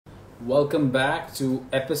Welcome back to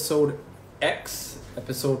episode X,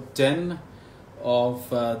 episode 10 of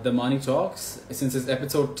the Money Talks. Since it's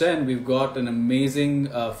episode 10, we've got an amazing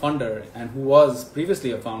funder and who was previously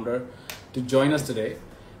a founder to join us today.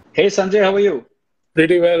 Hey Sanjay, how are you?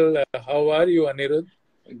 Pretty well. How are you, Anirudh?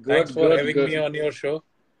 Thanks Good, for good, having me good. on your show.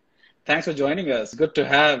 Thanks for joining us. Good to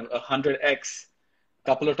have 100X a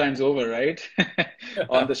couple of times over, right?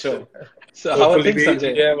 On the show. So how are Hopefully, things, we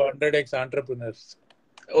Sanjay? have 100X entrepreneurs.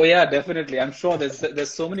 Oh yeah, definitely. I'm sure there's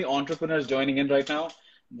so many entrepreneurs joining in right now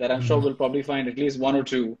that I'm sure we'll probably find at least one or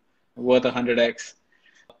two worth 100X.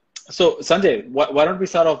 So Sanjay, why don't we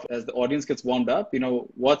start off as the audience gets warmed up?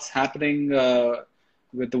 What's happening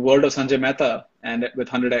with the world of Sanjay Mehta and with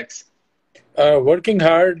 100X? Working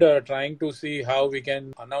hard, trying to see how we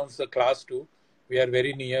can announce the class 2. We are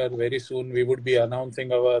very near, very soon we would be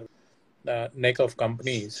announcing our neck of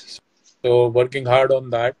companies. So working hard on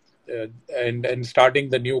that and starting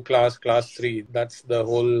the new class 3. That's the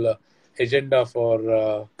whole agenda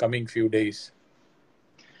for coming few days.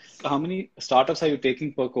 How many startups are you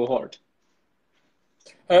taking per cohort?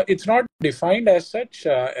 It's not defined as such.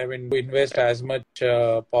 We invest as much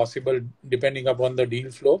possible depending upon the deal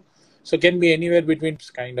flow. So can be anywhere between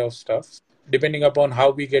kind of stuff, depending upon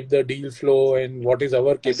how we get the deal flow and what is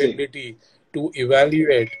our I see. capability to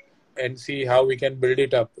evaluate and see how we can build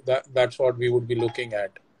it up. That's what we would be looking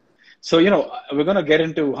at. So, we're going to get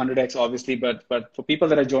into 100X obviously, but for people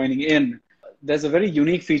that are joining in, there's a very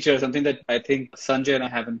unique feature, something that I think Sanjay and I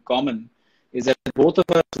have in common, is that both of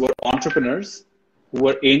us were entrepreneurs who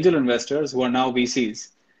were angel investors who are now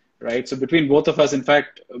VCs, right? So between both of us, in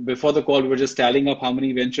fact, before the call, we were just tallying up how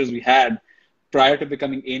many ventures we had prior to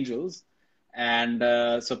becoming angels. And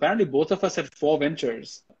so apparently both of us had 4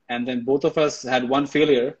 ventures, and then both of us had one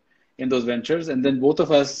failure in those ventures, and then both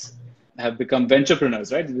of us have become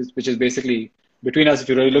venturepreneurs, right? Which is basically between us, if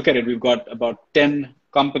you really look at it, we've got about 10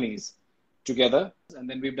 companies together, and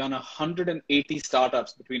then we've done 180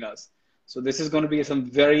 startups between us. So this is going to be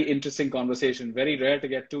some very interesting conversation. Very rare to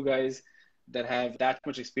get two guys that have that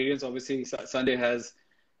much experience. Obviously, Sanjay has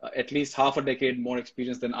at least half a decade more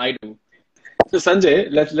experience than I do. So Sanjay,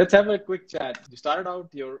 let's have a quick chat. You started out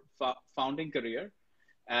your founding career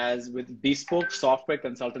as with Bespoke Software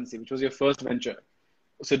Consultancy, which was your first venture.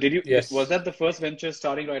 So was Yes. that the first venture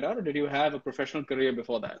starting right out, or did you have a professional career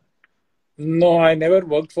before that? No, I never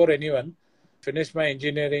worked for anyone. Finished my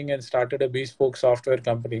engineering and started a bespoke software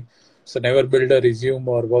company. So never built a resume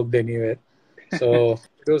or worked anywhere. So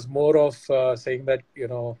it was more of saying that,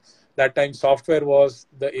 that time software was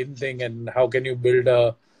the in thing and how can you build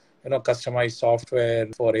a, customized software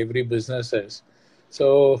for every businesses.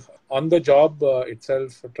 So on the job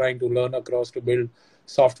itself, trying to learn across to build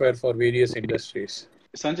software for various industries.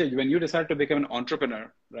 Sanjay, when you decided to become an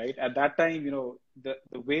entrepreneur, right? At that time, the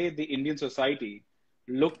way the Indian society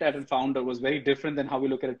looked at a founder was very different than how we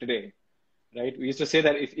look at it today, right? We used to say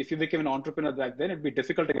that if you became an entrepreneur back then, it'd be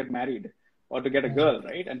difficult to get married or to get a girl,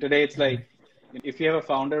 right? And today it's like, if you have a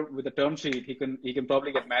founder with a term sheet, he can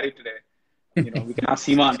probably get married today. We can ask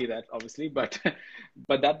Seema auntie that, obviously, but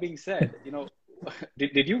but that being said,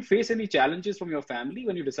 did you face any challenges from your family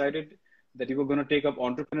when you decided that you were going to take up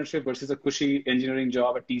entrepreneurship versus a cushy engineering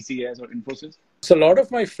job at TCS or Infosys? So a lot of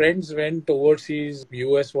my friends went overseas.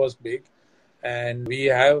 US was big, and we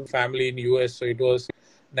have family in US, so it was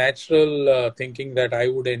natural thinking that I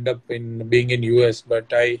would end up in being in US.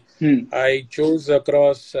 But Hmm. I chose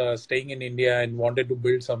across staying in India and wanted to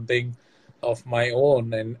build something of my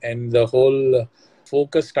own, and the whole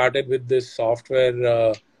focus started with this software,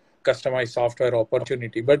 customized software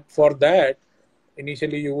opportunity. But for that,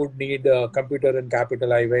 initially you would need computer and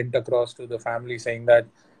capital. I went across to the family saying that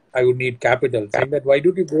I would need capital, saying that why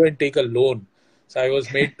don't you go and take a loan? So I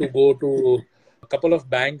was made to go to a couple of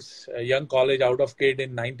banks, a young college out of kid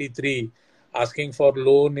in 93, asking for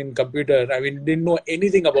loan in computer. I mean, didn't know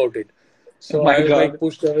anything about it. Oh So my I was like God.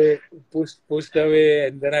 pushed away.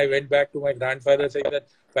 And then I went back to my grandfather saying that,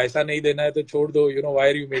 paisa nahi dena hai to chhod do, why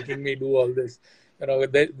are you making me do all this?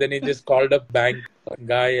 Then he just called up bank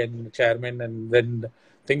guy and chairman, and then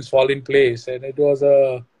things fall in place. And it was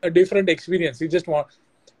a different experience. You just want,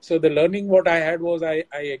 so the learning what I had was I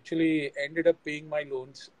actually ended up paying my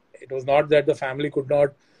loans. It was not that the family could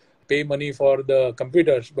not pay money for the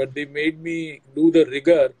computers, but they made me do the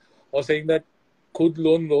rigor of saying that khud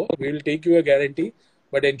loan lo, we will take you a guarantee,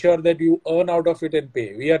 but ensure that you earn out of it and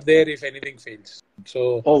pay. We are there if anything fails.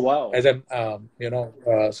 So Oh, wow. as an,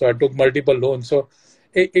 so I took multiple loans. So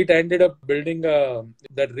it ended up building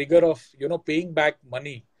that rigor of, paying back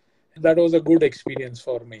money. That was a good experience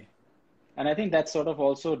for me. And I think that sort of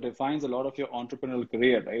also defines a lot of your entrepreneurial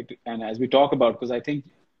career, right? And as we talk about, because I think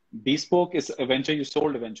Bespoke is a venture you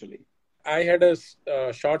sold eventually. I had a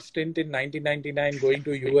short stint in 1999 going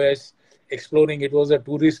to US, exploring. It was a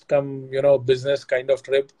tourist come, business kind of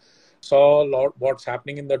trip. Saw a lot what's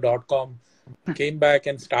happening in the .com. Came back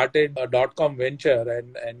and started a .com venture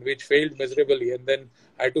and which failed miserably. And then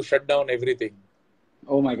I had to shut down everything.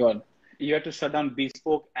 Oh my God. You had to shut down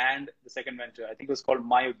Bespoke and the second venture. I think it was called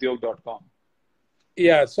myudyog.com.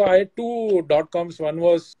 Yeah, so I had two .coms. One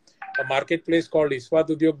was a marketplace called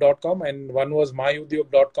iswatudyog.com and one was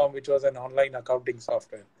myudyog.com, which was an online accounting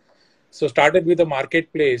software. So started with a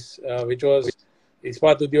marketplace, which was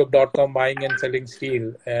iswatudyog.com, buying and selling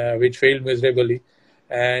steel, which failed miserably.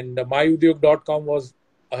 And myudyog.com was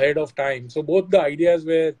ahead of time. So both the ideas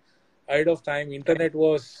were ahead of time. Internet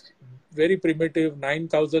was very primitive,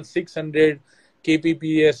 9600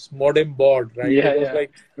 kbps modem board, right? Yeah, It was yeah.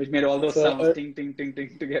 like, Which made all those so, sounds, ting, ting, ting,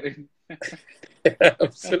 ting, to get in.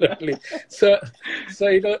 absolutely. So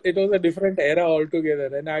it was a different era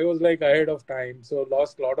altogether, and I was like ahead of time. So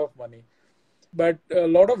lost a lot of money, but a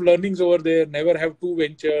lot of learnings over there. Never have two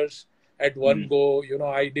ventures at one go.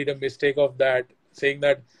 I did a mistake of that, saying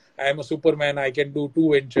that I am a Superman. I can do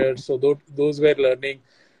two ventures. So those were learning.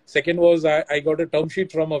 Second was I got a term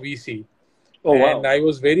sheet from a VC. Oh, And wow. I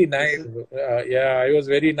was very naive. I was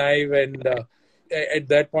very naive. And at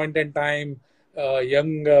that point in time,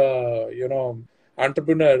 young,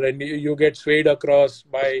 entrepreneur, and you get swayed across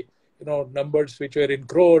by, numbers which were in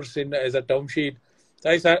crores as a term sheet. So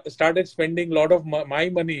I started spending a lot of my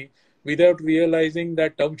money without realizing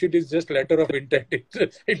that term sheet is just letter of intent.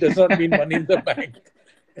 It does not mean money in the bank.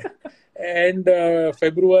 And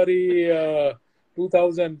February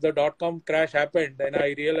 2000, the .com crash happened, and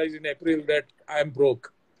I realized in April that I'm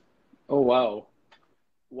broke. Oh, wow.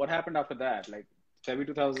 What happened after that? Like February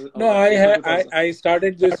 2000? No, I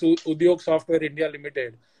started this Udyog Software India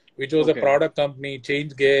Limited, which was a product company,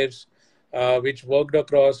 changed gears, which worked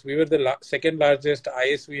across. We were the second largest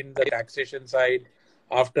ISV in the taxation side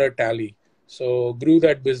after Tally. So grew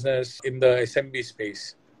that business in the SMB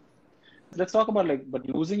space. Let's talk about but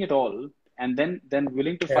losing it all and then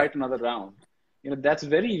willing to fight another round. That's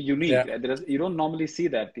very unique. Yeah. You don't normally see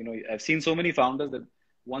that. I've seen so many founders that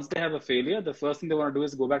once they have a failure, the first thing they want to do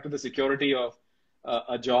is go back to the security of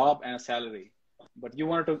a job and a salary. But you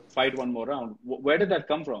wanted to fight one more round. Where did that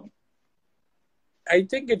come from? I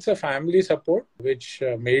think it's a family support which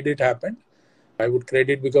made it happen. I would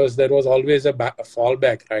credit because there was always a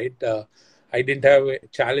fallback, right? I didn't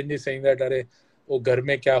have challenges saying that, oh, ghar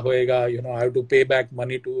mein kya hoega? I have to pay back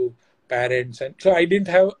money to parents. And so I didn't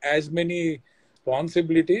have as many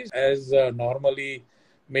responsibilities as normally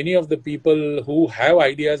many of the people who have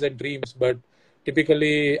ideas and dreams, but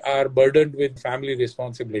typically are burdened with family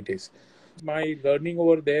responsibilities. My learning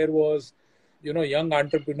over there was, young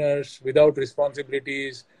entrepreneurs without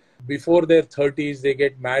responsibilities, before their 30s, they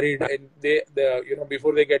get married, and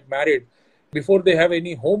before they get married, before they have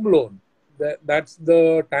any home loan, that's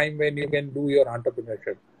the time when you can do your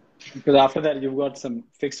entrepreneurship. Because after that, you've got some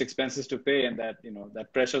fixed expenses to pay, and that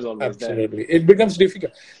that pressure is always Absolutely. It becomes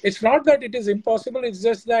difficult. It's not that it is impossible. It's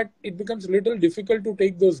just that it becomes a little difficult to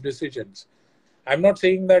take those decisions. I'm not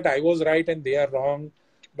saying that I was right and they are wrong,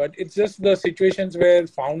 but it's just the situations where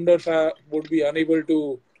founders would be unable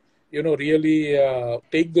to, really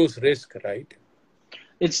take those risks, right?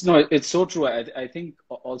 It's so true. I think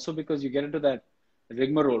also because you get into that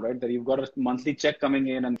rigmarole, right? That you've got a monthly check coming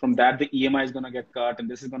in, and from that the EMI is going to get cut, and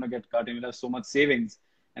this is going to get cut, and you'll have so much savings.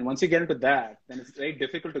 And once you get into that, then it's very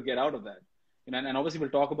difficult to get out of that. And obviously we'll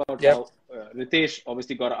talk about how Ritesh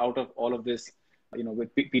obviously got out of all of this,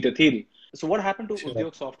 with Peter Thiel. So what happened to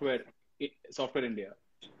Udyog Software India?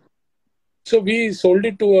 So we sold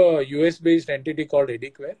it to a US-based entity called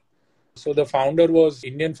Ediquare. So the founder was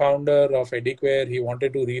Indian founder of Ediquare. He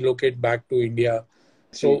wanted to relocate back to India.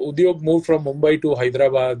 So Udyog moved from Mumbai to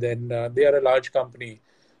Hyderabad, and they are a large company.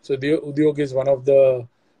 So Udyog is one of the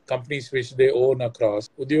companies which they own across.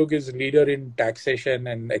 Udyog is leader in taxation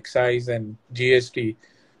and excise and GST.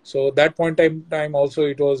 So that point in time also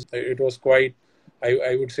it was quite,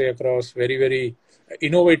 I would say, across very, very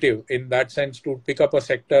innovative in that sense to pick up a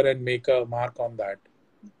sector and make a mark on that.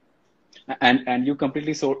 And you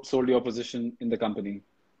completely sold your position in the company.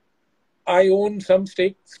 I own some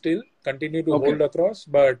stake still, continue to hold across,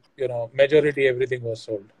 but majority everything was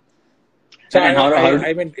sold. So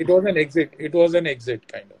I mean, it was an exit. It was an exit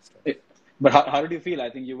kind of stuff. But how did you feel? I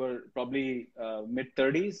think you were probably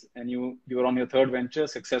mid-30s, and you were on your third venture,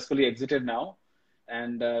 successfully exited now,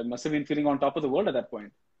 and must have been feeling on top of the world at that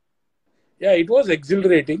point. Yeah, it was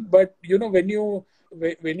exhilarating, but when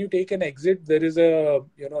you take an exit, there is a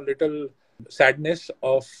little sadness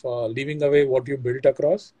of leaving away what you built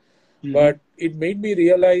across. Mm-hmm. But it made me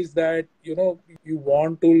realize that, you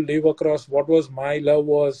want to live across. What was my love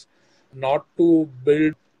was not to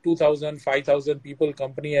build 2,000, 5,000 people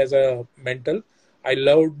company as a mental. I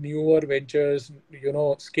loved newer ventures,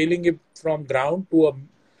 scaling it from ground to a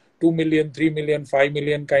 2 million, 3 million, 5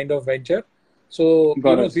 million kind of venture. So,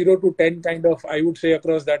 Got it. 0 to 10 kind of, I would say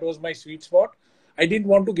across, that was my sweet spot. I didn't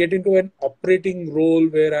want to get into an operating role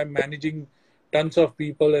where I'm managing tons of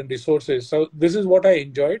people and resources. So this is what I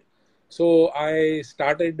enjoyed. So I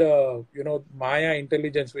started, Maya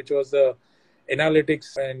Intelligence, which was the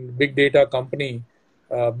analytics and big data company,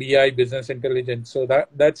 BI, business intelligence. So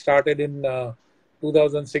that started in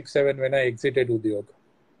 2006-07 when I exited Udyog.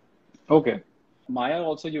 Okay. Maya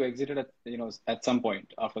also you exited at some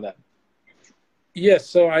point after that. Yes,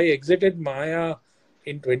 so I exited Maya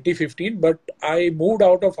in 2015, but I moved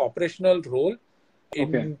out of operational role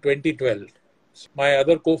in 2012. My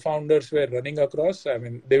other co-founders were running across. I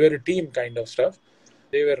mean, they were a team kind of stuff.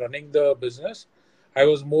 They were running the business. I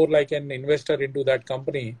was more like an investor into that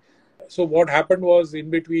company. So what happened was, in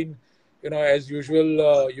between, as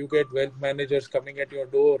usual, you get wealth managers coming at your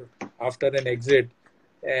door after an exit.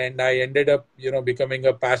 And I ended up, becoming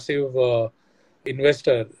a passive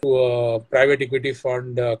investor to a private equity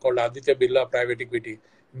fund called Aditya Birla Private Equity,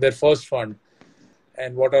 their first fund.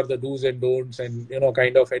 And what are the do's and don'ts, and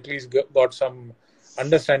kind of at least got some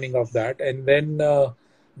understanding of that, and then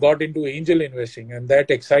got into angel investing, and that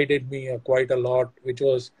excited me quite a lot, which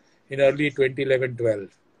was in early 2011-12.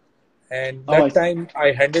 And that time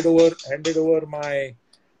I handed over my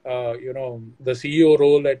the CEO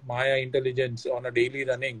role at Maya Intelligence on a daily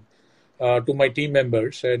running to my team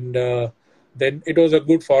members, and then it was a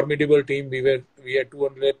good formidable team. We had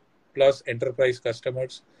 200 plus enterprise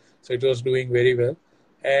customers, so it was doing very well.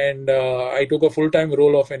 And I took a full-time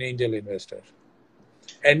role of an angel investor.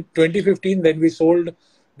 And 2015, then we sold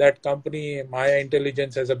that company, Maya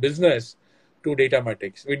Intelligence, as a business to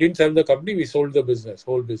Datamatics. We didn't sell the company, we sold the business,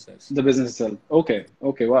 whole business. The business itself. Okay,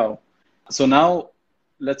 wow. So now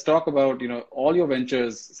let's talk about, all your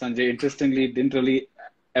ventures, Sanjay, interestingly, didn't really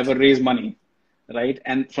ever raise money, right?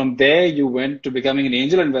 And from there, you went to becoming an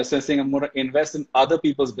angel investor, saying, I'm going to invest in other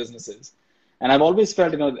people's businesses. And I've always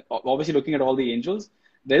felt, obviously looking at all the angels,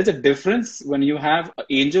 there is a difference when you have an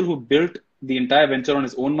angel who built the entire venture on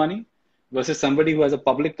his own money versus somebody who has a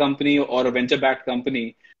public company or a venture-backed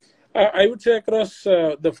company. I would say across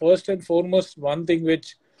the first and foremost, one thing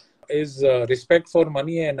which is respect for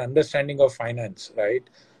money and understanding of finance, right?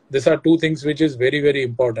 These are two things which is very, very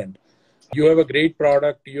important. You have a great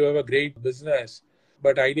product, you have a great business,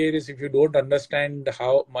 but idea is if you don't understand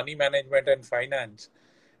how money management and finance,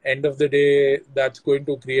 end of the day, that's going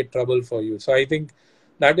to create trouble for you. So I think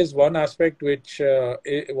that is one aspect which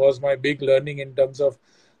was my big learning in terms of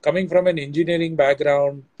coming from an engineering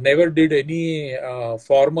background, never did any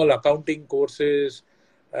formal accounting courses,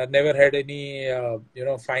 never had any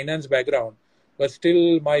finance background, but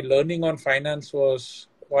still my learning on finance was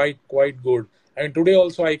quite good. I mean, today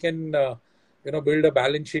also I can build a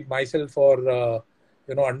balance sheet myself or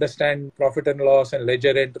understand profit and loss and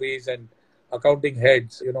ledger entries and accounting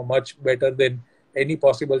heads much better than any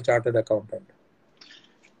possible chartered accountant.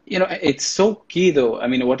 It's so key though. I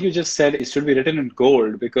mean, what you just said, it should be written in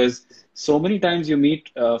gold, because so many times you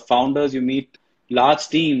meet founders, you meet large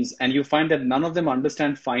teams, and you find that none of them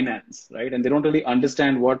understand finance, right? And they don't really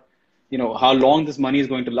understand what, how long this money is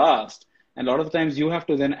going to last. And a lot of the times you have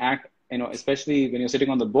to then act, especially when you're sitting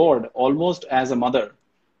on the board, almost as a mother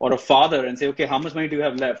or a father, and say, okay, how much money do you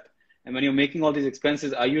have left? And when you're making all these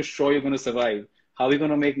expenses, are you sure you're going to survive? How are you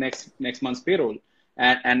going to make next month's payroll?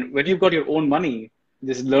 And when you've got your own money,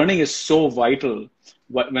 this learning is so vital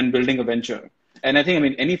when building a venture. And I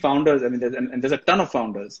think, any founders, there's a ton of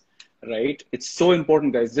founders, right? It's so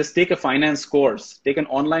important, guys. Just take a finance course, take an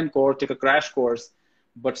online course, take a crash course,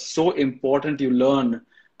 but so important you learn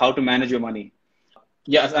how to manage your money.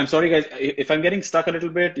 Yeah, I'm sorry, guys. If I'm getting stuck a little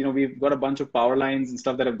bit, we've got a bunch of power lines and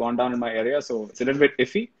stuff that have gone down in my area, so it's a little bit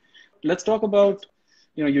iffy. Let's talk about,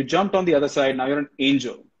 you jumped on the other side. Now you're an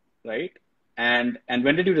angel, right? And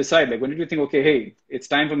when did you decide? Like, when did you think, okay, hey, it's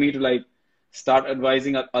time for me to start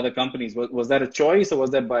advising other companies? Was that a choice, or was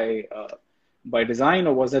that by design,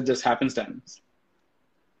 or was that just happenstance?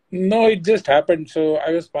 No, it just happened. So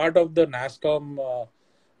I was part of the NASSCOM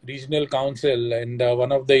regional council, and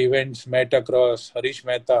one of the events met across Harish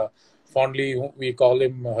Mehta. Fondly, we call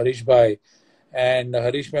him Harish Bhai. And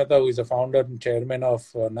Harish Mehta, who is the founder and chairman of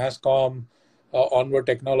NASSCOM, Onward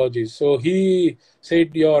Technologies. So he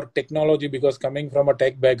said, your technology, because coming from a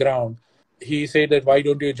tech background, he said that why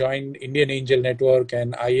don't you join Indian Angel Network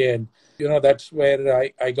and IAN? that's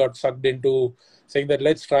where I got sucked into saying that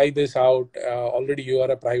let's try this out. Already you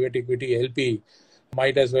are a private equity LP.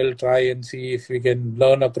 Might as well try and see if we can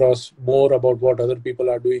learn across more about what other people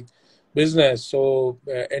are doing business. So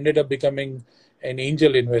ended up becoming an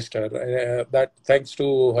angel investor. That thanks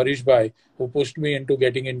to Harish Bhai, who pushed me into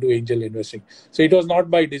getting into angel investing. So it was not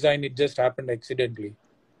by design; it just happened accidentally.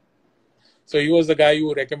 So he was the guy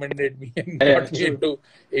who recommended me and Yeah, got me true. into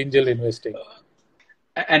angel investing.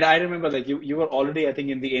 And I remember like you were already, I think,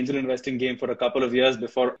 in the angel investing game for a couple of years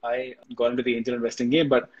before I got into the angel investing game.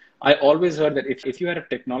 But I always heard that if you had a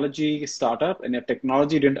technology startup and your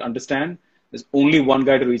technology didn't understand, there's only one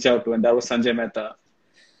guy to reach out to, and that was Sanjay Mehta.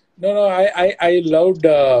 No, I loved.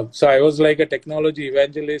 So I was like a technology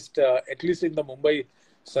evangelist, at least in the Mumbai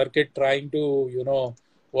circuit, trying to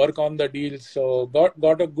work on the deals. So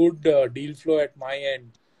got a good deal flow at my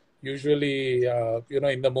end. Usually,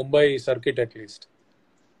 in the Mumbai circuit at least.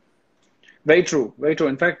 Very true, very true.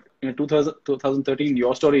 In fact, in 2013,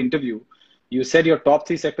 your story interview, you said your top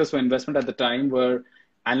three sectors for investment at the time were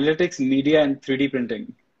analytics, media, and 3D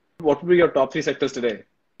printing. What would be your top three sectors today?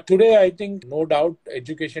 Today, I think no doubt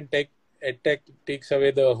education edtech takes away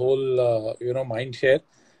the whole mind share,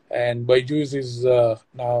 and Byju's is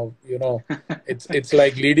now it's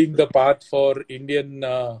like leading the path for Indian.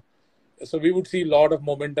 So we would see a lot of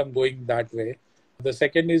momentum going that way. The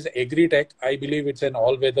second is agri-tech. I believe it's an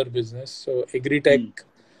all-weather business. So agri-tech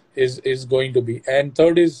is going to be. And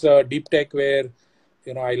third is deep tech, where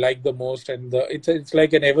I like the most, and it's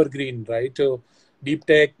like an evergreen, right? So deep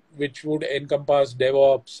tech, which would encompass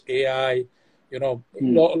DevOps, AI,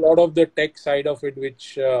 lot of the tech side of it,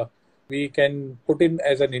 which we can put in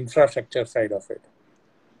as an infrastructure side of it.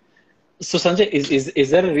 So Sanjay,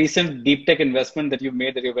 is there a recent deep tech investment that you've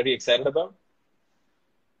made that you're very excited about?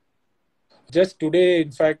 Just today,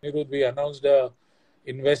 in fact, Nirud, we announced a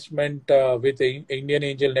investment with the Indian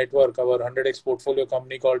Angel Network, our 100X portfolio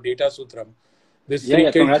company called Data Sutram. This Yeah, three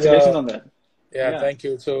yeah. kids. Congratulations on that. Yeah, Yeah. thank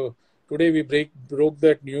you. So today we broke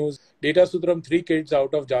that news. Data Sutram, three kids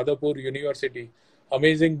out of Jadavpur University.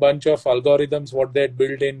 Amazing bunch of algorithms, what they had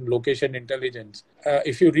built in location intelligence.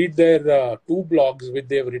 If you read their two blogs which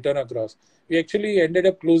they have written across, we actually ended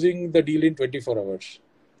up closing the deal in 24 hours.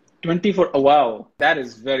 24. Oh, wow. That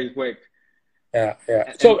is very quick. Yeah, yeah.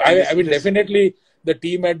 And, So and I mean, definitely the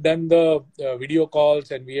team had done the video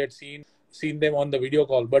calls, and we had seen them on the video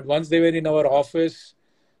call. But once they were in our office,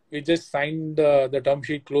 we just signed the term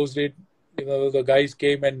sheet, closed it. The guys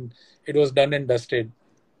came, and it was done and dusted.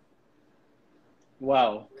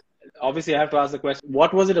 wow. Obviously, I have to ask the question,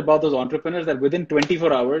 what was it about those entrepreneurs that within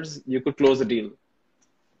 24 hours you could close the deal?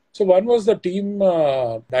 So one was the team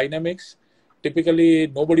dynamics. Typically,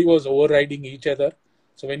 nobody was overriding each other.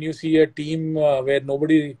 So when you see a team where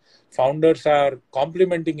founders are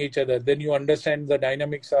complementing each other, then you understand the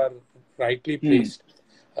dynamics are rightly placed.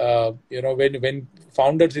 When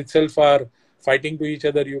founders itself are fighting to each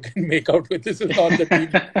other, you can make out with this is not the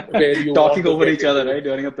team where you want Talking to over get each other, into. right,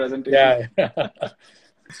 during a presentation. Yeah.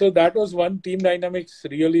 So that was one, team dynamics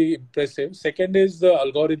really impressive. Second is the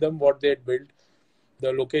algorithm, what they had built,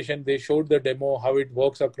 the location. They showed the demo, how it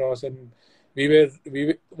works across, and we were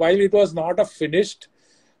while it was not a finished,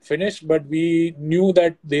 but we knew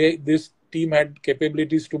that this team had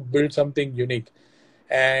capabilities to build something unique,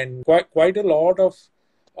 and quite a lot of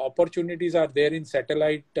opportunities are there in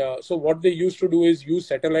satellite. So what they used to do is use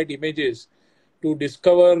satellite images to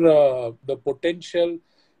discover the potential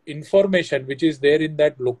information which is there in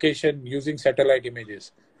that location using satellite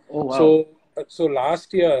images. Oh, wow. So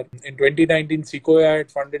last year in 2019, Sequoia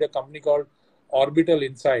had funded a company called Orbital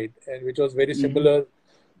Insight, and which was very similar.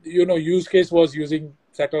 Use case was using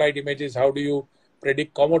satellite images. How do you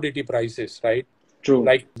predict commodity prices, right? True.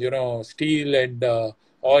 Like, steel and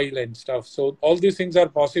oil and stuff. So all these things are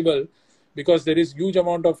possible because there is huge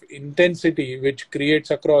amount of intensity which creates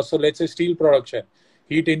across. So let's say steel production,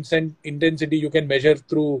 heat intensity you can measure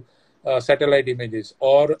through satellite images,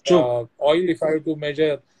 or True. oil. If I have to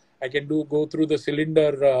measure, I can go through the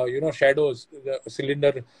cylinder, shadows, the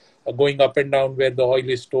cylinder going up and down where the oil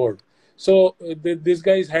is stored. So these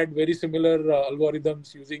guys had very similar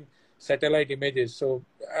algorithms using satellite images. So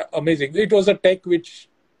amazing. It was a tech which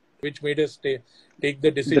made us take the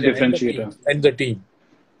The decision, differentiator. and the team.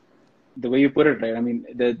 The way you put it, right? I mean,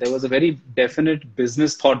 there was a very definite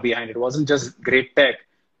business thought behind it. It wasn't just great tech,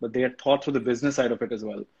 but they had thought through the business side of it as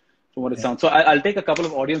well, from what it sounds. So I'll take a couple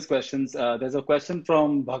of audience questions. There's a question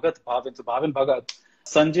from Bhagat Bhavin. So Bhavin Bhagat,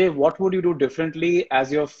 Sanjay, what would you do differently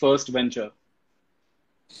as your first venture?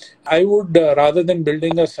 I would, rather than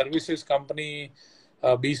building a services company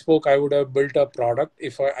bespoke, I would have built a product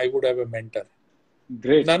if I would have a mentor.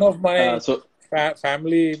 Great. None of my So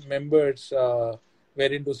family members were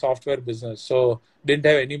into software business, so didn't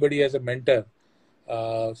have anybody as a mentor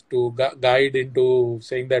to guide into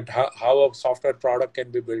saying that how a software product can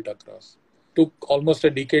be built across. Took almost a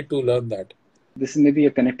decade to learn that. this is maybe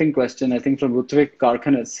a connecting question, I think, from Rutvik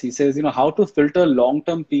Karkanis. He says, how to filter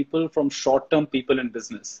long-term people from short-term people in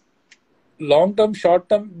business. Long term, short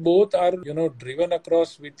term, both are driven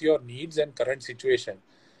across with your needs and current situation.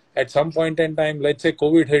 At some point in time, let's say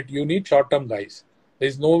COVID hit, you need short term guys.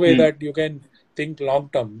 There's no way that you can think long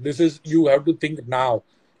term. You have to think now.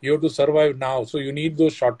 You have to survive now. So you need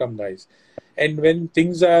those short term guys. And when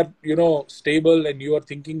things are stable and you are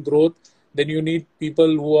thinking growth, then you need people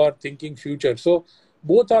who are thinking future. So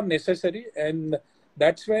both are necessary, and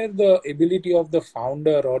that's where the ability of the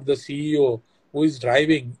founder or the CEO who is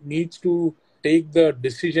driving needs to take the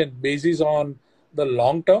decision basis on the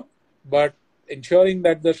long term, but ensuring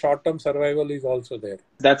that the short term survival is also there.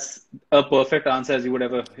 That's a perfect answer as you would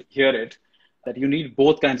ever hear it, that you need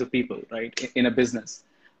both kinds of people, right, in a business.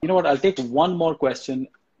 You know what? I'll take one more question,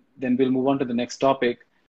 then we'll move on to the next topic.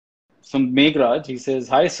 From Meghraj, he says,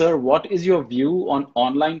 "Hi, sir. What is your view on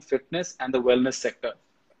online fitness and the wellness sector?"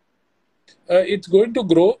 It's going to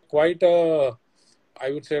grow quite I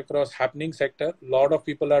would say across happening sector. A lot of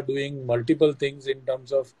people are doing multiple things in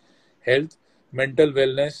terms of health, mental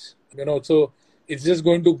wellness, so it's just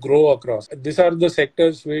going to grow across. These are the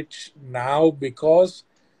sectors which now, because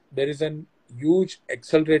there is a huge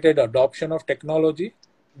accelerated adoption of technology,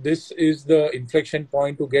 this is the inflection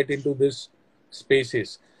point to get into this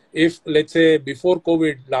spaces. If, let's say, before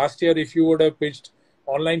COVID, last year, if you would have pitched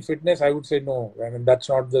online fitness, I would say no. I mean, that's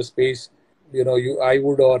not the space, I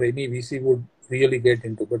would, or any VC would really get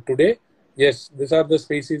into. But today, yes, these are the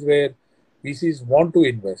spaces where VCs want to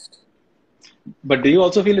invest. But do you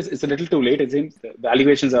also feel it's a little too late? It seems the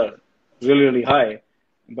valuations are really, really high,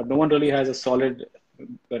 but no one really has a solid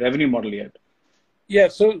revenue model yet. Yeah,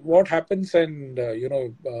 so what happens, and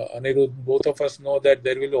Anirudh, both of us know that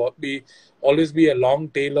there will always be a long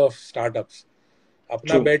tail of startups.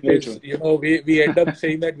 Apna bet is, we end up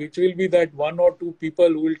saying that which will be that one or two people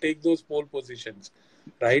who will take those pole positions,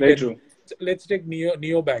 right? Very and true. Let's take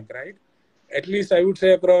Neobank, right? At least I would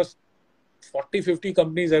say across 40, 50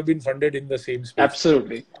 companies have been funded in the same space.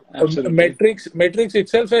 Absolutely. Metrics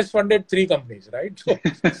itself has funded 3 companies, right?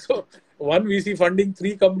 So one VC funding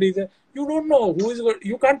 3 companies. You don't know who is,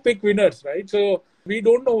 you can't pick winners, right? So we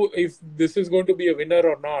don't know if this is going to be a winner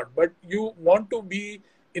or not, but you want to be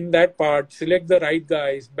in that part, select the right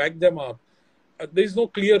guys, back them up. There's no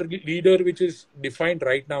clear leader which is defined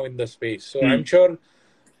right now in the space. So I'm sure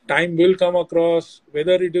time will come across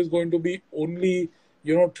whether it is going to be only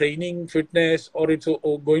training, fitness, or it's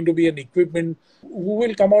going to be an equipment. Who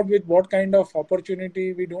will come out with what kind of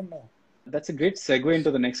opportunity, we don't know. That's a great segue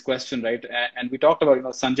into the next question, right? And we talked about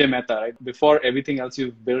Sanjay Mehta, right? Before everything else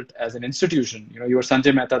you've built as an institution, you were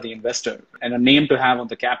Sanjay Mehta, the investor, and a name to have on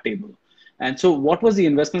the cap table. And so what was the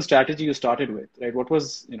investment strategy you started with, right? What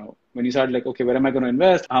was, when you started like, okay, where am I going to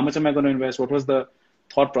invest? How much am I going to invest? What was the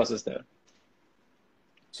thought process there?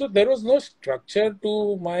 So there was no structure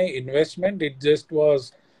to my investment. It just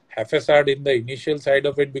was haphazard in the initial side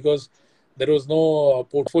of it because there was no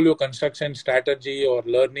portfolio construction strategy or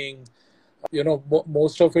learning.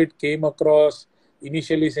 Most of it came across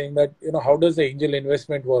initially saying that, how does the angel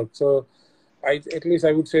investment work? So at least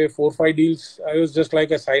I would say 4 or 5 deals. I was just like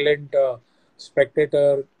a silent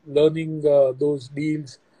spectator, learning those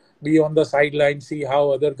deals, be on the sideline, see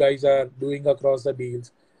how other guys are doing across the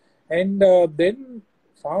deals. And then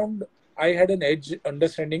found I had an edge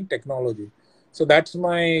understanding technology. So that's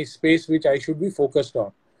my space which I should be focused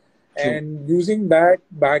on. True. And using that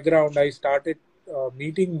background, I started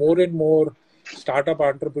meeting more and more startup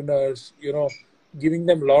entrepreneurs, giving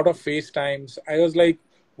them a lot of FaceTimes. I was like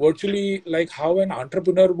virtually like how an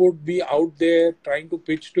entrepreneur would be out there trying to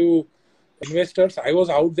pitch to investors. I was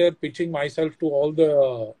out there pitching myself to all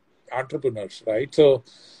the entrepreneurs, right? So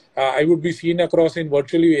I would be seen across in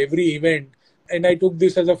virtually every event. And I took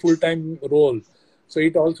this as a full-time role. So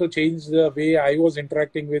it also changed the way I was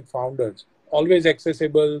interacting with founders. Always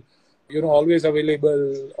accessible, always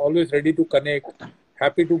available, always ready to connect,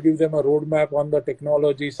 happy to give them a roadmap on the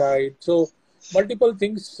technology side. So multiple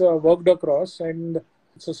things worked across. And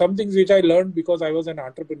so some things which I learned because I was an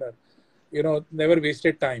entrepreneur, never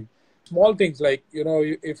wasted time. Small things like,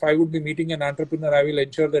 if I would be meeting an entrepreneur, I will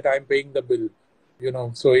ensure that I'm paying the bill.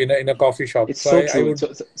 So in a coffee shop. It's so true. I would,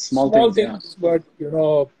 small things,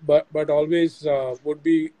 yeah. But always would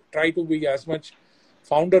be try to be as much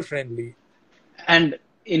founder friendly. And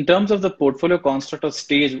In terms of the portfolio construct or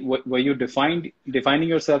stage, were you defining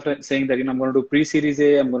yourself saying that, I'm going to do pre-series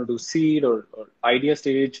A, I'm going to do seed or idea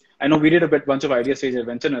stage? I know we did bunch of idea stage at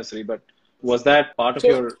Venture Nursery, but was that part of So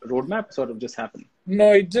your roadmap? Sort of just happened?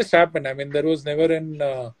 no, it just happened. I mean, there was never an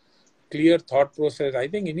clear thought process. I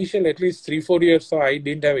think initial at least 3-4 years, so I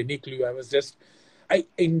didn't have any clue. I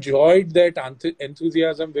enjoyed that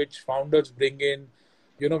enthusiasm which founders bring in.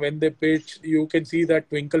 When they pitch, you can see that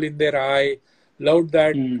twinkle in their eye. Loved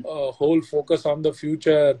that whole focus on the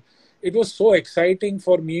future. It was so exciting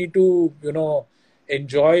for me to,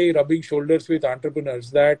 enjoy rubbing shoulders with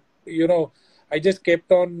entrepreneurs that, I just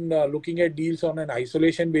kept on looking at deals on an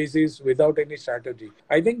isolation basis without any strategy.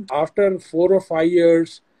 I think after 4 or 5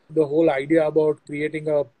 years, the whole idea about creating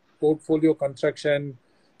a portfolio construction,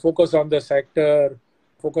 focus on the sector,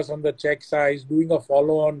 focus on the check size, doing a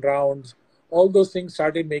follow-on rounds, all those things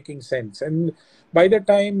started making sense. And by the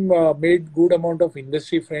time made good amount of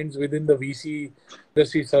industry friends within the VC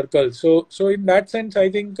industry circle. So in that sense, I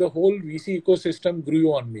think the whole VC ecosystem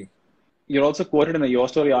grew on me. You're also quoted in a Your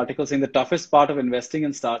Story article saying the toughest part of investing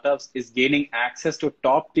in startups is gaining access to a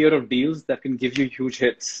top tier of deals that can give you huge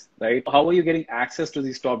hits, right? How are you getting access to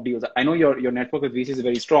these top deals? I know your network with VCs is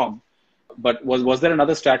very strong, but was there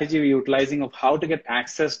another strategy you're utilizing of how to get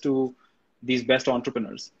access to these best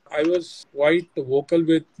entrepreneurs? I was quite vocal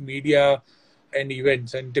with media and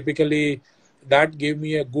events, and typically that gave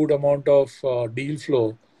me a good amount of deal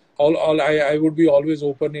flow. I would be always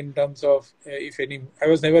open in terms of if any. I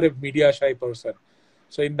was never a media shy person,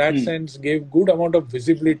 so in that sense, gave good amount of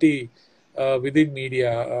visibility within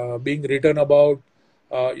media, being written about,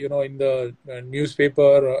 in the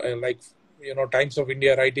newspaper, like Times of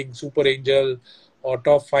India writing Super Angel or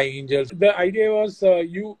Top 5 Angels. The idea was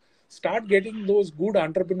you start getting those good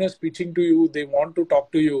entrepreneurs pitching to you. They want to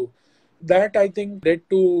talk to you. That I think led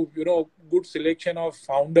to good selection of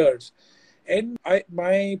founders. And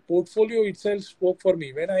my portfolio itself spoke for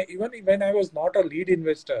me. Even when I was not a lead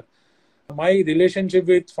investor, my relationship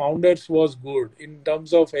with founders was good in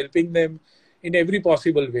terms of helping them in every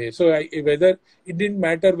possible way. So whether it didn't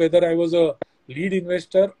matter whether I was a lead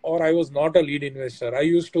investor or I was not a lead investor, I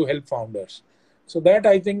used to help founders. So that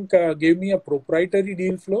I think gave me a proprietary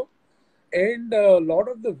deal flow. And a lot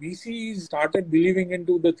of the VCs started believing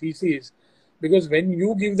into the thesis because when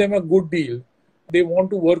you give them a good deal, they want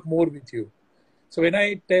to work more with you. So when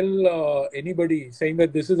I tell anybody saying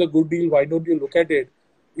that this is a good deal, why don't you look at it?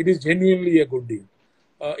 It is genuinely a good deal.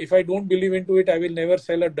 If I don't believe into it, I will never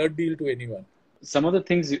sell a dud deal to anyone. Some of the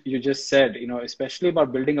things you just said, especially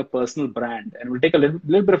about building a personal brand, and we'll take a little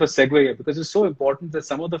bit of a segue here because it's so important that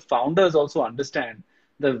some of the founders also understand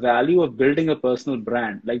the value of building a personal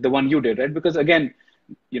brand, like the one you did, right? Because again,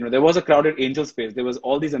 there was a crowded angel space. There was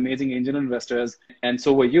all these amazing angel investors, and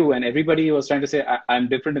so were you. And everybody was trying to say, I'm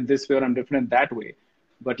different in this way or I'm different in that way.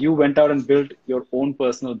 But you went out and built your own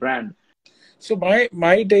personal brand. So my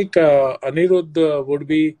take, Anirudh, would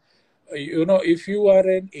be, if you are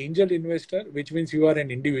an angel investor, which means you are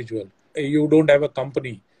an individual, you don't have a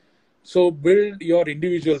company. So build your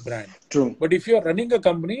individual brand. True. But if you are running a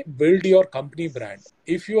company, build your company brand.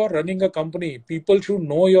 If you are running a company, people should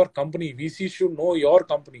know your company. VC should know your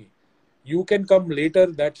company. You can come later,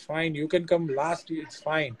 that's fine. You can come last, it's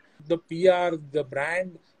fine. The PR, the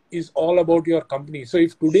brand is all about your company. So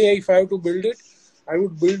if I have to build it, I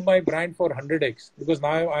would build my brand for 100X because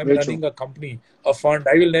now I'm running a company, a fund.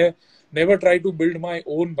 I will never try to build my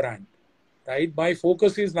own brand, right? My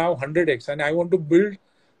focus is now 100X and I want to build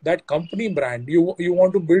that company brand. You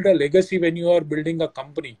want to build a legacy when you are building a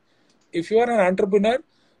company. If you are an entrepreneur,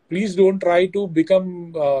 please don't try to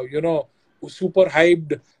become, super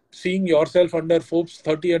hyped, seeing yourself under Forbes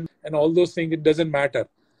 30 and all those things. It doesn't matter.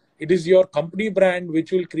 It is your company brand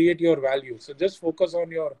which will create your value. So just focus on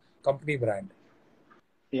your company brand.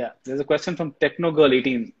 Yeah, there's a question from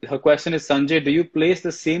TechnoGirl18. Her question is, Sanjay, do you place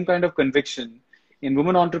the same kind of conviction in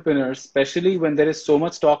women entrepreneurs, especially when there is so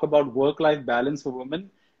much talk about work-life balance for women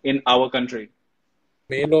in our country?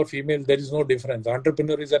 Male or female, there is no difference.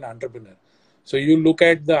 Entrepreneur is an entrepreneur. So you look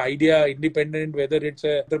at the idea independent, whether it's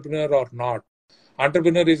an entrepreneur or not.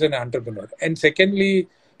 Entrepreneur is an entrepreneur. And secondly,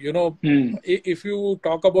 if you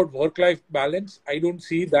talk about work-life balance, I don't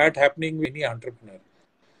see that happening with any entrepreneur.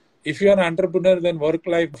 If you are an entrepreneur, then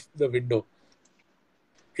work-life the window.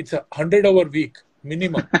 It's a 100-hour week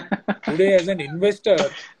minimum. Today, as an investor,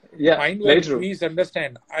 please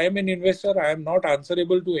understand, I am an investor. I am not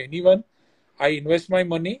answerable to anyone. I invest my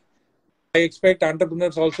money. I expect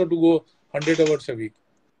entrepreneurs also to go 100 hours a week.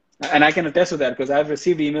 And I can attest to that because I've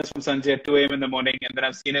received emails from Sanjay at 2 a.m. in the morning, and then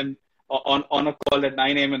I've seen him on a call at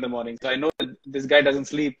 9 a.m. in the morning. So I know that this guy doesn't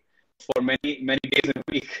sleep. for many days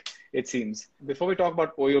a week, it seems. Before we talk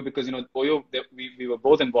about Oyo, because Oyo we were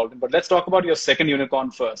both involved in, but let's talk about your second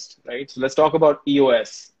unicorn first, right? So let's talk about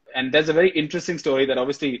EOS. And there's a very interesting story that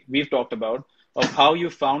obviously we've talked about of how you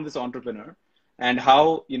found this entrepreneur and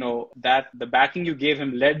how that the backing you gave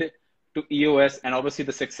him led to EOS and obviously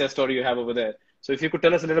the success story you have over there. So if you could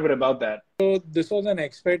tell us a little bit about that. So this was an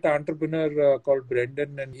expat entrepreneur called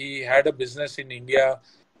Brendan, and he had a business in India,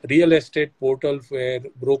 real estate portal where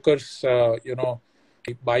brokers,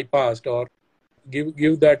 bypassed or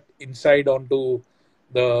give that insight onto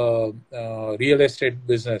the real estate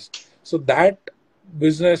business. So that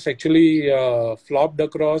business actually flopped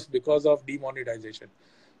across because of demonetization.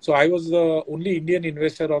 So I was the only Indian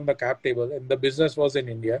investor on the cap table, and the business was in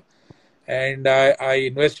India. And I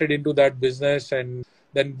invested into that business, and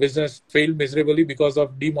then business failed miserably because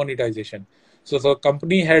of demonetization. So the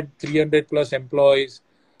company had 300 plus employees,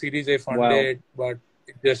 Series A funded, but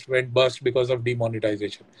it just went bust because of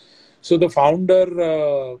demonetization. So the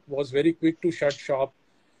founder was very quick to shut shop,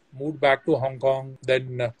 moved back to Hong Kong.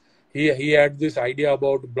 Then he had this idea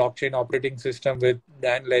about blockchain operating system with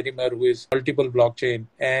Dan Larimer, who is multiple blockchain.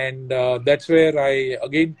 And that's where I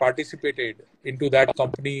again participated into that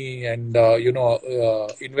company and,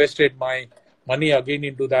 invested my money again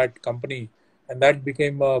into that company. And that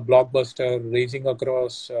became a blockbuster, raising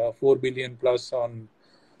across 4 billion plus on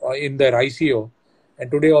in their ICO. And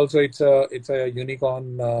today also it's a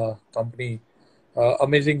unicorn company.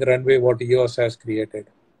 Amazing runway what EOS has created.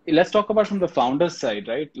 Let's talk about from the founder's side,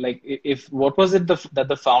 right? Like, if what was it that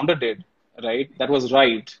the founder did, right? That was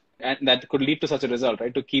right, and that could lead to such a result,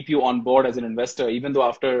 right? To keep you on board as an investor, even though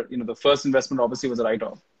after the first investment obviously was a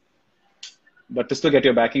write-off, but to still get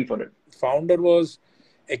your backing for it. Founder was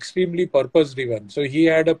extremely purpose-driven, so he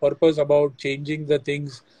had a purpose about changing the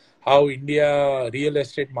things, how India real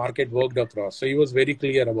estate market worked across. So he was very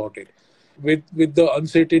clear about it. With the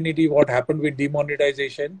uncertainty, what happened with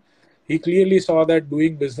demonetization, he clearly saw that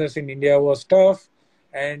doing business in India was tough,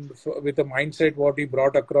 and with the mindset what he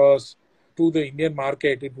brought across to the Indian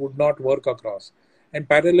market, it would not work across. And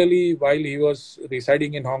parallelly, while he was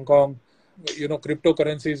residing in Hong Kong,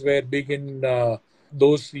 cryptocurrencies were big in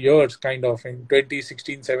those years, kind of in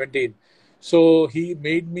 2016, 17. So he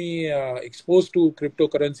made me exposed to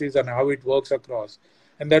cryptocurrencies and how it works across.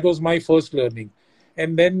 And that was my first learning.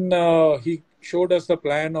 And then he showed us the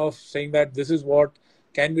plan of saying that this is what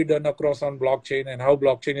can be done across on blockchain and how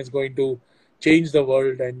blockchain is going to change the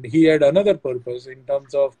world. And he had another purpose in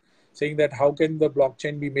terms of saying that how can the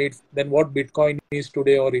blockchain be made than what Bitcoin is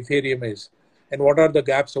today or Ethereum is, and what are the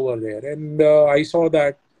gaps over there. And I saw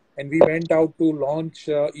that, and we went out to launch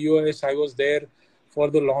EOS. I was there for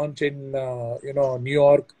the launch in New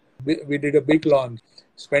York. We did a big launch,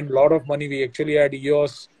 spent a lot of money. We actually had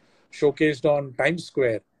EOS showcased on Times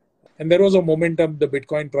Square, and there was a momentum. The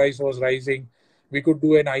Bitcoin price was rising. We could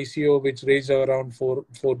do an ICO which raised around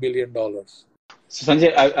 $4 billion. So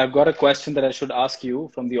Sanjay, I've got a question that I should ask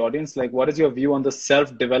you from the audience. Like, what is your view on the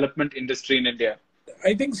self-development industry in India?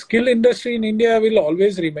 I think skill industry in India will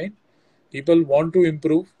always remain. People want to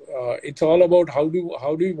improve. It's all about how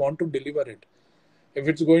do you want to deliver it. If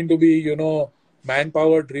it's going to be,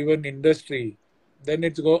 manpower-driven industry, then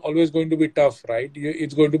it's always going to be tough, right?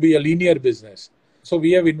 It's going to be a linear business. So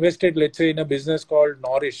we have invested, let's say, in a business called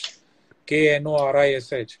Nourish,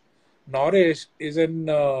 KNORISH. Nourish is an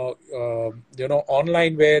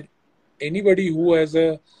online where anybody who has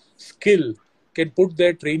a skill can put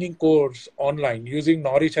their training course online using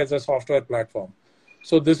Nourish as a software platform.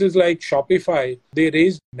 So this is like Shopify. They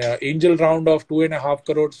raised an angel round of 2.5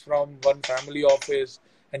 crores from one family office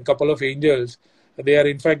and couple of angels. They are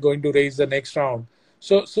in fact going to raise the next round.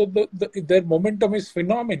 So their momentum is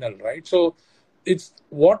phenomenal, right? So it's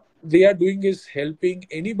what they are doing is helping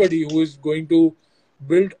anybody who is going to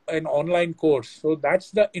build an online course. So that's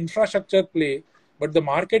the infrastructure play, but the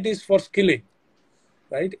market is for skilling,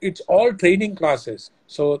 right? It's all training classes.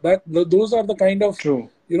 So those are the kind of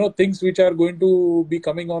things which are going to be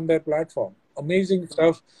coming on their platform. Amazing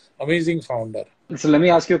stuff, amazing founder. So let me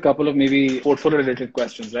ask you a couple of maybe portfolio related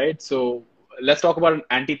questions, right? So let's talk about an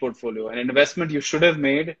anti-portfolio, an investment you should have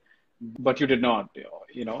made, but you did not,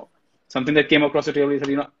 something that came across your table. You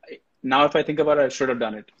said, now if I think about it, I should have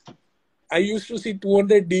done it. I used to see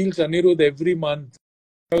 200 deals, Anirudh, every month.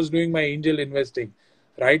 I was doing my angel investing,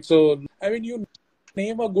 right? So, you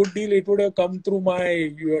name a good deal, it would have come through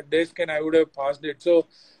your desk and I would have passed it. So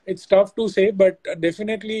it's tough to say, but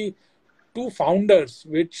definitely two founders,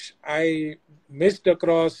 which I missed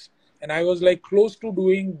across, and I was like close to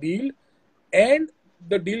doing deal and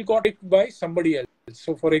the deal got picked by somebody else.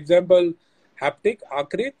 So for example, Haptic,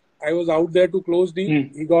 Akrit, I was out there to close deal.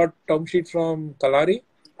 He got term sheet from Kalari.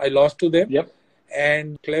 I lost to them. Yep.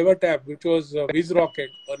 And Clever Tap, which was Viz Rocket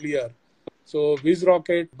earlier. So Viz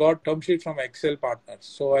Rocket got term sheet from Excel Partners.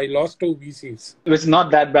 So I lost to VCs. It's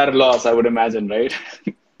not that bad a loss, I would imagine, right?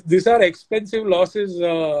 These are expensive losses,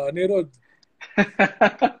 Anirudh.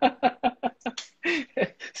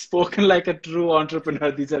 Spoken like a true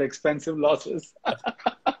entrepreneur. These are expensive losses.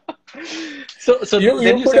 So You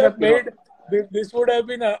then you could set have up, made, this would have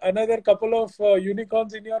been another couple of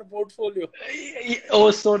unicorns in your portfolio.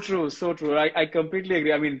 Oh, so true, so true. I completely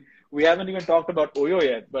agree. I mean, we haven't even talked about Oyo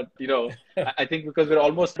yet, but I think because we're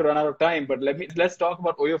almost run out of time. But let's talk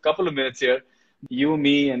about Oyo a couple of minutes here. You,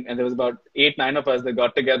 me, and there was about 8-9 of us that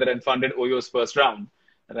got together and funded Oyo's first round,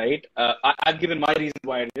 right? I've given my reasons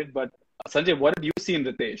why I did, but Sanjay, what did you see in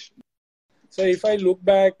Ritesh? So if I look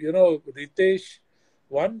back, Ritesh,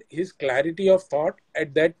 one, his clarity of thought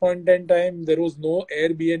at that point in time, there was no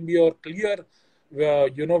Airbnb or clear,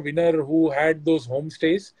 winner who had those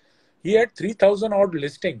homestays. He had 3,000 odd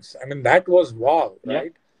listings. I mean, that was wow, right?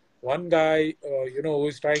 Yeah. One guy, who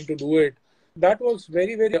is trying to do it. That was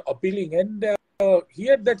very, very appealing. And he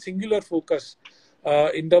had that singular focus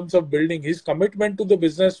in terms of building. His commitment to the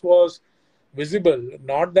business was visible.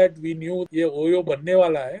 Not that we knew ye Oyo banne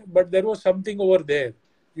wala hai, but there was something over there.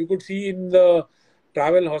 You could see in the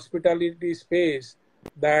travel hospitality space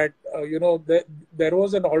that, there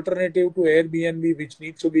was an alternative to Airbnb which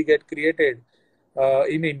needs to get created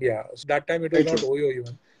in India. So that time it was not Oyo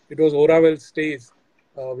even. It was Oravel Stays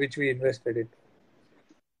which we invested in.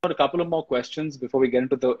 A couple of more questions before we get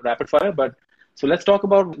into the rapid fire. But so let's talk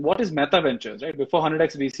about what is Mehta Ventures, right? Before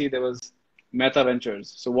 100X.VC, there was Mehta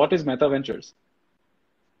Ventures. So what is Mehta Ventures?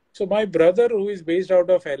 So my brother, who is based out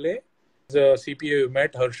of LA, is a CPA. You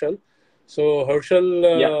met Herschel. So Herschel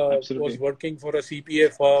was working for a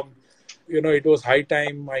CPA firm. It was high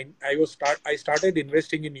time. I started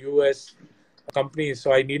investing in US companies,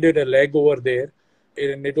 so I needed a leg over there,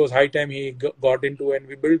 and it was high time he got into, and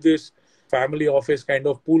we built this family office kind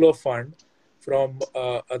of pool of fund from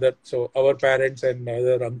our parents and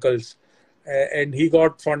other uncles, and he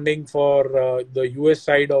got funding for the US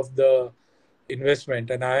side of the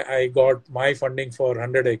investment, and I got my funding for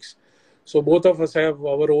 100X. So both of us have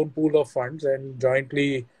our own pool of funds, and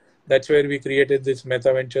jointly that's where we created this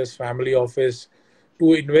Mehta Ventures family office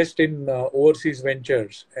to invest in overseas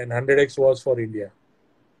ventures, and 100X was for India.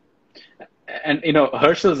 And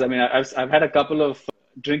Herschel's, I mean, I've had a couple of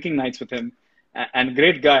drinking nights with him, and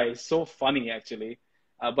great guy, so funny actually,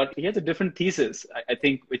 but he has a different thesis, I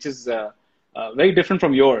think, which is very different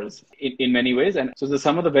from yours in many ways. And so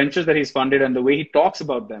some of the ventures that he's funded and the way he talks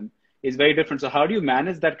about them is very different. So how do you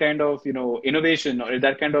manage that kind of innovation or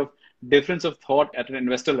that kind of difference of thought at an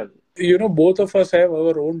investor level? Both of us have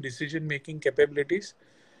our own decision making capabilities.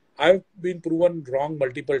 I've been proven wrong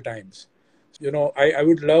multiple times. I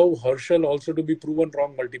would love Herschel also to be proven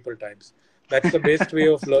wrong multiple times. That's the best way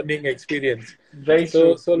of learning experience. Very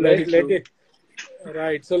true. So let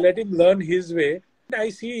him learn his way. I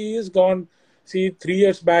see he is gone. See, 3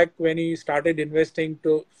 years back when he started investing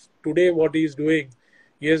to today, what he is doing,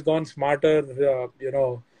 he has gone smarter.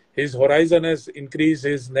 His horizon has increased.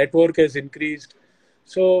 His network has increased.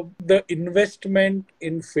 So the investment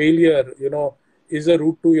in failure, is a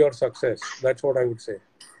route to your success. That's what I would say.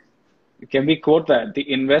 Can we quote that?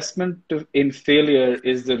 The investment in failure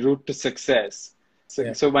is the route to success.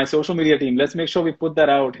 So my social media team, let's make sure we put that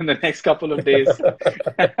out in the next couple of days.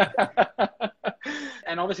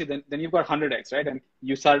 And obviously then you've got 100X, right? And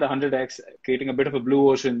you started 100X, creating a bit of a blue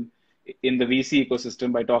ocean in the VC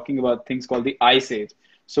ecosystem by talking about things called the iSafe.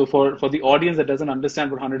 So for the audience that doesn't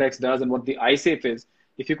understand what 100X does and what the iSafe is,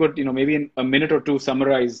 if you could, maybe in a minute or two,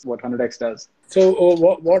 summarize what 100X does. So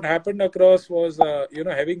what happened across was,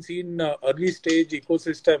 having seen early stage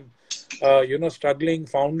ecosystem, struggling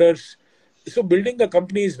founders. So building a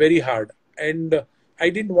company is very hard. And I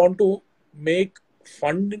didn't want to make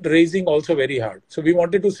fundraising also very hard. So we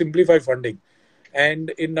wanted to simplify funding. And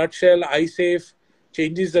in nutshell, iSafe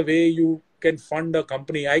changes the way you can fund a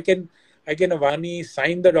company. I can Avani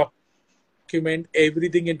sign the document,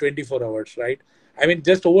 everything in 24 hours, right? I mean,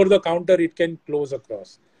 just over the counter, it can close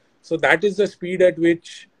across. So that is the speed at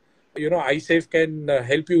which, iSafe can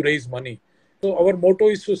help you raise money. So our motto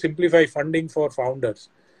is to simplify funding for founders.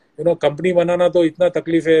 Company banana to itna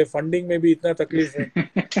taklif hai, funding mein bhi itna taklif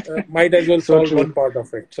hai. Might as well solve one part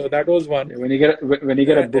of it. So that was one. When you get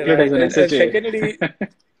a booklet as an SHA. Secondly,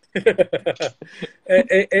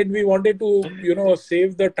 and we wanted to,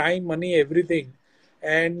 save the time, money, everything.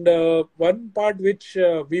 And one part which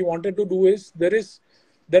we wanted to do is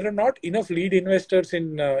there are not enough lead investors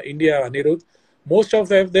in India, Anirudh, most of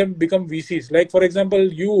them become VCs. Like, for example,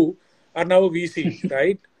 you are now a VC,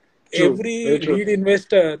 right? True. Very Every true. lead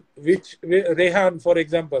investor, which Rehan, for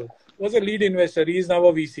example, was a lead investor. He is now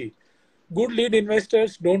a VC. Good lead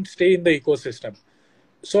investors don't stay in the ecosystem.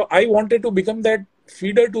 So I wanted to become that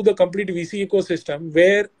feeder to the complete VC ecosystem,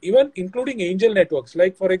 where even including angel networks,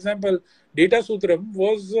 like for example, Data Sutram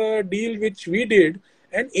was a deal which we did,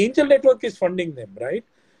 and angel network is funding them, right?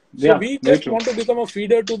 So Yeah, we very just true. want to become a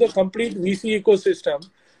feeder to the complete VC ecosystem,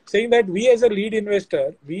 saying that we as a lead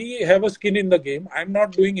investor, we have a skin in the game. I'm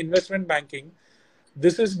not doing investment banking.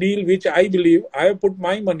 This is deal which I believe I have put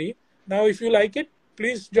my money. Now, if you like it,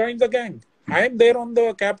 please join the gang. I am there on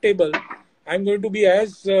the cap table. I'm going to be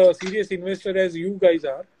as serious investor as you guys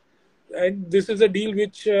are, and this is a deal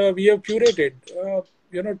which we have curated.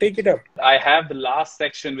 Take it up. I have the last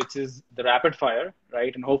section, which is the rapid fire,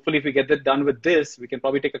 right? And hopefully, if we get that done with this, we can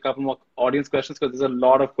probably take a couple more audience questions because there's a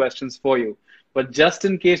lot of questions for you. But just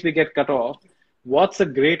in case we get cut off, what's a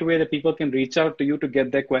great way that people can reach out to you to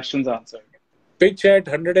get their questions answered? Pitch at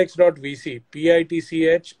 100X.VC,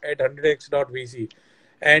 PITCH at 100X.VC.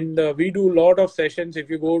 And we do a lot of sessions. If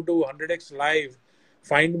you go to 100X Live,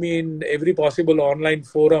 find me in every possible online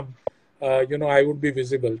forum. I would be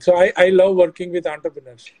visible. So I love working with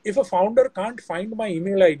entrepreneurs. If a founder can't find my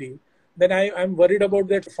email ID, then I'm worried about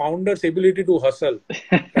that founder's ability to hustle,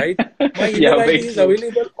 right? My Yeah, email very ID is true.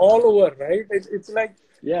 available all over, right? It's like,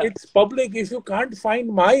 Yeah. it's public. If you can't find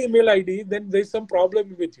my email ID, then there's some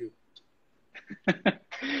problem with you.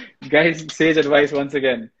 Guys, sage advice once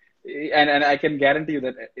again. And I can guarantee you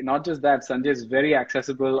that not just that, Sanjay is very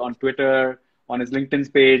accessible on Twitter, on his LinkedIn's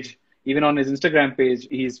page, even on his Instagram page.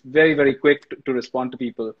 He's very, very quick to respond to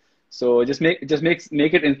people. So make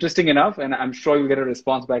it interesting enough, and I'm sure you'll get a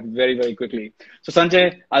response back very, very quickly. So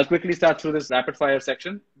Sanjay, I'll quickly start through this rapid fire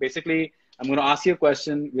section. Basically, I'm going to ask you a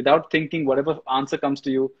question without thinking. Whatever answer comes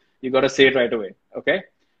to you, you got to say it right away. Okay?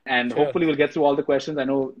 And Sure. hopefully we'll get through all the questions. I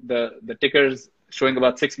know the ticker's showing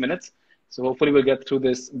about 6 minutes. So hopefully we'll get through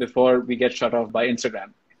this before we get shut off by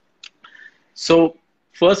Instagram. So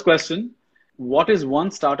first question, what is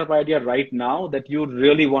one startup idea right now that you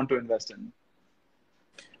really want to invest in?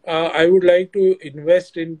 I would like to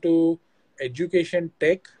invest into education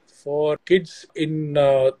tech for kids in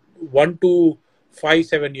 1 to 5,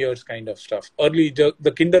 7 years kind of stuff.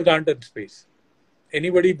 The kindergarten space.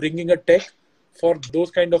 Anybody bringing a tech for those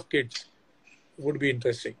kind of kids would be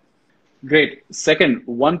interesting. Great. Second,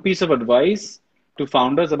 one piece of advice to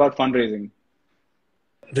founders about fundraising.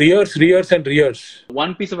 Rears, and rears.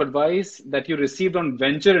 One piece of advice that you received on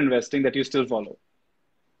venture investing that you still follow.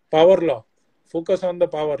 Power law. Focus on the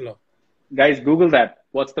power law. Guys, Google that.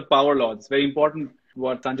 What's the power law? It's very important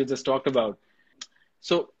what Sanjay just talked about.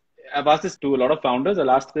 So I've asked this to a lot of founders.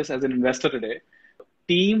 I'll ask this as an investor today.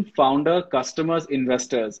 Team, founder, customers,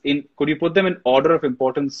 investors. Could you put them in order of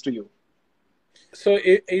importance to you? So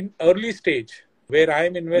in early stage, where I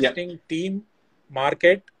am investing, team,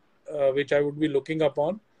 market, which I would be looking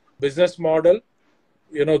upon, business model,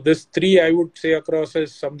 this three I would say across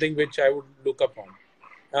as something which I would look upon.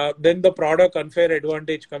 Then the product unfair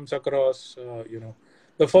advantage comes across.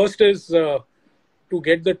 The first is to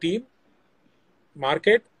get the team,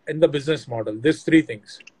 market, and the business model. These three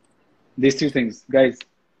things. These two things, guys.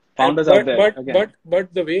 Founders out there.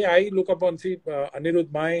 But the way I look upon,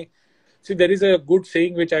 Anirudh, there is a good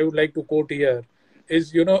saying which I would like to quote here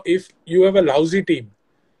is, if you have a lousy team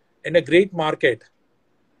and a great market,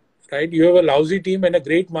 right? You have a lousy team and a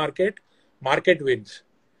great market, market wins.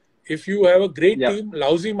 If you have a great team,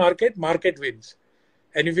 lousy market, market wins.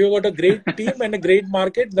 And if you've got a great team and a great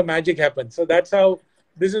market, the magic happens. So that's how,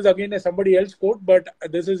 this is again a somebody else quote, but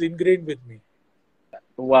this is ingrained with me.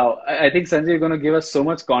 Wow. I think Sanjay, you're going to give us so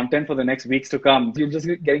much content for the next weeks to come. You're just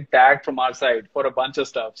getting tagged from our side for a bunch of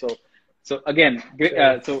stuff. So again,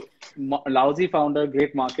 lousy founder,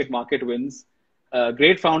 great market, market wins.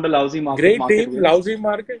 Great founder, lousy market, great market team, wins. Lousy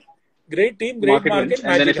market. Great team, great market,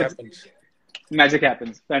 magic happens. Magic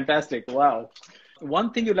happens. Fantastic. Wow.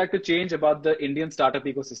 One thing you'd like to change about the Indian startup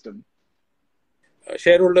ecosystem?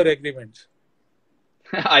 Shareholder agreements.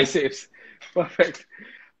 iSafes. Perfect.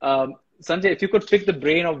 Sanjay, if you could pick the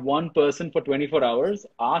brain of one person for 24 hours,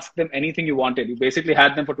 ask them anything you wanted. You basically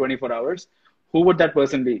had them for 24 hours. Who would that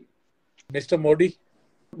person be? Mr. Modi.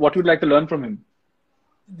 What would you like to learn from him?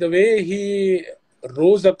 The way he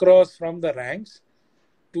rose across from the ranks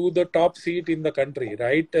to the top seat in the country,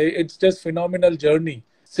 right? It's just phenomenal journey.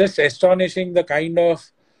 It's just astonishing the kind of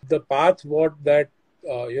the path what that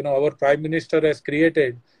our Prime Minister has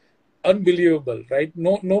created. Unbelievable, right?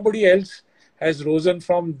 Nobody else has risen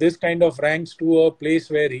from this kind of ranks to a place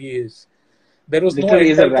where he is. There was no Literally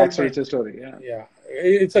is a rags to entitlement. riches story. Yeah. Yeah,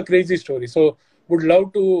 it's a crazy story. So would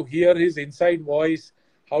love to hear his inside voice.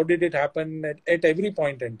 How did it happen at every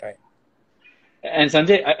point in time? And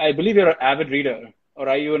Sanjay, I believe you're an avid reader, or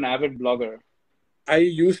are you an avid blogger? I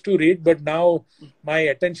used to read, but now my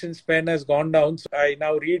attention span has gone down. So I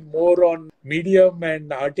now read more on Medium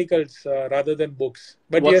and articles rather than books.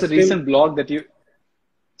 But What's yes, the still, recent blog that you?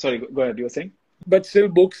 Sorry, go ahead. You were saying?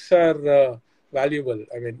 books are valuable.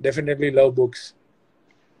 I mean, definitely love books.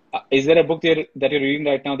 Is there a book that you're reading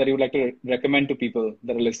right now that you would like to recommend to people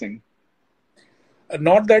that are listening?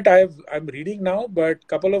 Not that I'm reading now, but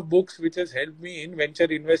couple of books which has helped me in venture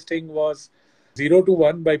investing was Zero to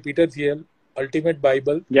One by Peter Thiel, Ultimate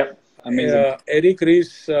Bible, Yep, amazing. Eric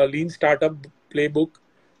Ries, Lean Startup Playbook,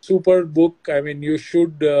 super book. I mean, you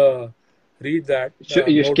should read that. You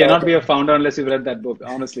No doubt. cannot be a founder unless you've read that book.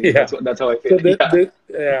 Honestly, Yeah. that's how I So feel.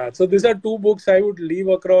 Yeah. so these are two books I would leave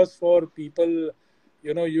across for people.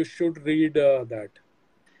 You should read that.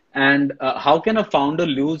 And how can a founder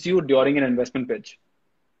lose you during an investment pitch?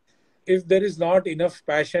 If there is not enough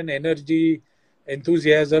passion, energy,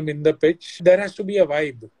 enthusiasm in the pitch, there has to be a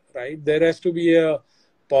vibe, right? There has to be a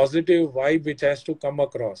positive vibe which has to come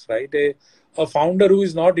across, right? A founder who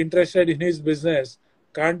is not interested in his business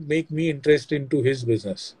can't make me interest into his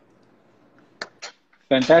business.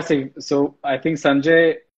 Fantastic. So I think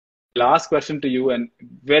Sanjay, last question to you and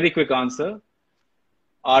very quick answer.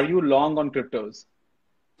 Are you long on cryptos?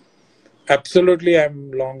 Absolutely,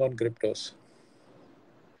 I'm long on cryptos.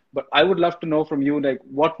 But I would love to know from you, like,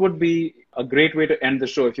 what would be a great way to end the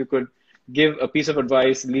show if you could give a piece of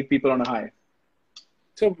advice, leave people on a high?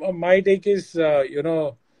 So my take is, have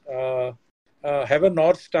a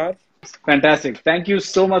North Star. Fantastic. Thank you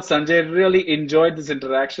so much, Sanjay. Really enjoyed this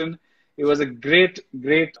interaction. It was a great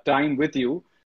time with you.